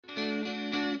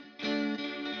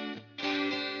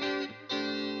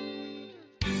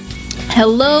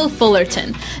Hello,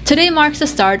 Fullerton. Today marks the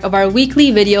start of our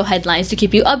weekly video headlines to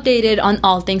keep you updated on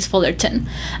all things Fullerton.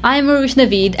 I am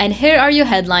Urooj, and here are your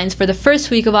headlines for the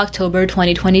first week of October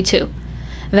 2022.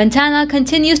 Ventana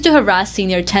continues to harass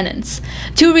senior tenants.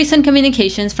 Two recent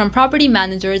communications from property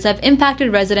managers have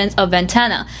impacted residents of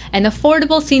Ventana, an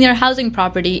affordable senior housing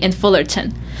property in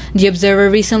Fullerton. The Observer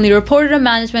recently reported a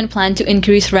management plan to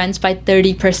increase rents by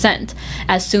 30%.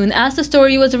 As soon as the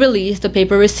story was released, the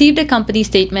paper received a company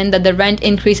statement that the rent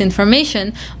increase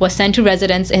information was sent to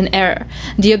residents in error.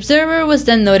 The Observer was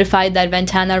then notified that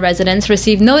Ventana residents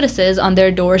received notices on their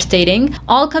doors stating,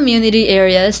 "All community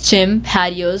areas, gym,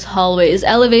 patios, hallways,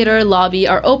 elevator, lobby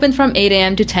are open from 8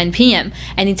 a.m. to 10 p.m.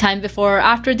 Anytime before or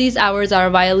after these hours are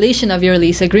a violation of your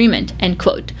lease agreement." End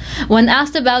quote. When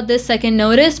asked about this second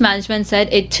notice, management said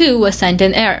it too was sent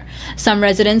in error. Some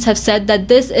residents have said that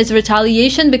this is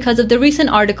retaliation because of the recent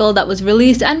article that was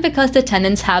released and because the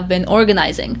tenants have been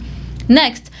organizing.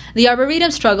 Next, the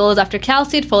Arboretum struggles after Cal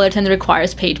State Fullerton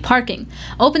requires paid parking.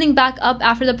 Opening back up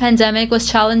after the pandemic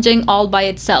was challenging all by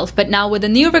itself, but now with a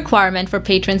new requirement for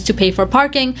patrons to pay for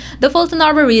parking, the Fulton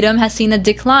Arboretum has seen a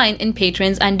decline in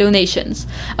patrons and donations.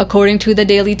 According to the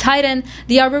Daily Titan,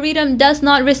 the Arboretum does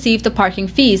not receive the parking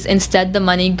fees. Instead, the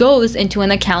money goes into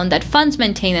an account that funds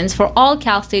maintenance for all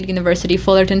Cal State University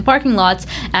Fullerton parking lots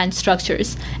and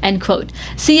structures. End quote.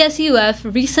 CSUF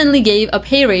recently gave a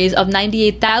pay raise of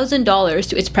 $98,000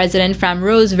 to its president Fram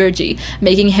Rose Virgie,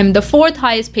 making him the fourth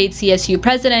highest paid CSU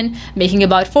president, making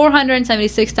about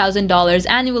 $476,000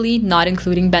 annually, not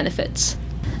including benefits.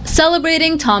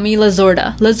 Celebrating Tommy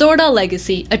Lasorda, Lasorda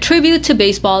Legacy, a tribute to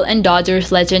baseball and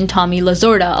Dodgers legend Tommy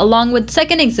Lasorda, along with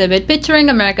second exhibit picturing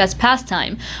America's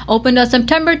pastime, opened on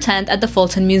September 10th at the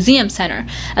Fulton Museum Center.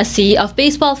 A sea of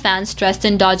baseball fans dressed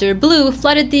in Dodger blue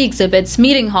flooded the exhibit's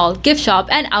meeting hall, gift shop,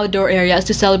 and outdoor areas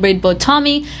to celebrate both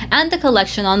Tommy and the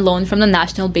collection on loan from the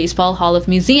National Baseball Hall of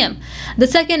Museum. The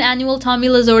second annual Tommy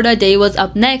Lasorda Day was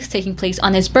up next, taking place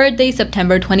on his birthday,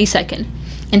 September 22nd.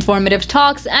 Informative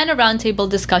talks and a roundtable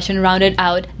discussion rounded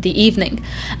out the evening.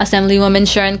 Assemblywoman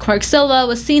Sharon Quirk Silva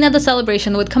was seen at the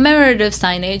celebration with commemorative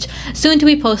signage soon to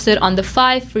be posted on the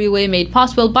 5 freeway made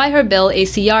possible by her bill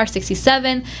ACR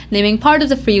 67, naming part of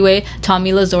the freeway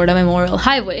Tommy Lasorda Memorial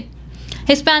Highway.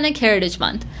 Hispanic Heritage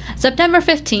Month. September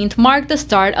 15th marked the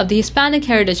start of the Hispanic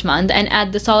Heritage Month, and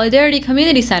at the Solidarity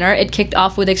Community Center, it kicked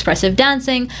off with expressive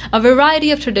dancing, a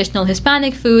variety of traditional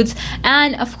Hispanic foods,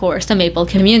 and, of course, the Maple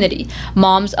community.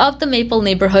 Moms of the Maple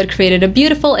neighborhood created a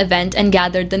beautiful event and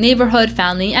gathered the neighborhood,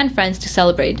 family, and friends to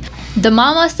celebrate. The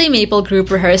Mamas de Maple group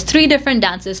rehearsed 3 different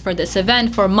dances for this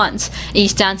event for months,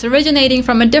 each dance originating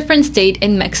from a different state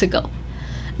in Mexico.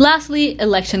 Lastly,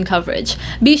 election coverage.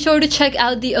 Be sure to check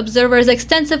out the Observer's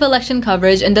extensive election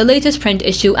coverage in the latest print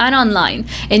issue and online,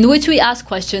 in which we ask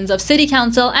questions of city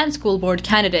council and school board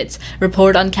candidates,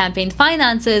 report on campaign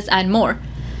finances, and more.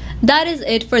 That is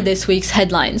it for this week's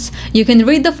headlines. You can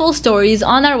read the full stories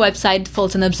on our website,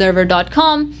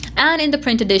 fultonobserver.com, and in the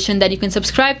print edition that you can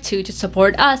subscribe to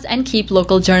support us and keep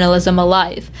local journalism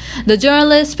alive. The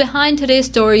journalists behind today's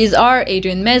stories are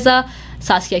Adrian Meza,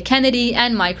 Saskia Kennedy,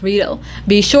 and Mike Rito.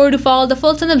 Be sure to follow the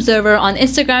Fulton Observer on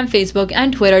Instagram, Facebook,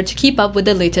 and Twitter to keep up with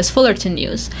the latest Fullerton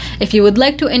news. If you would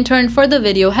like to intern for the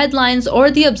video headlines or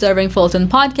the Observing Fulton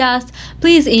podcast,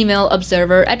 please email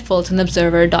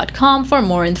observer@fultonobserver.com for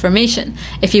more information.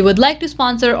 If you would like to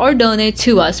sponsor or donate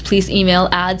to us, please email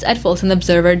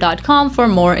ads@fultonobserver.com for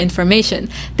more information.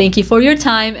 Thank you for your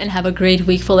time and have a great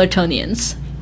week, Fullertonians.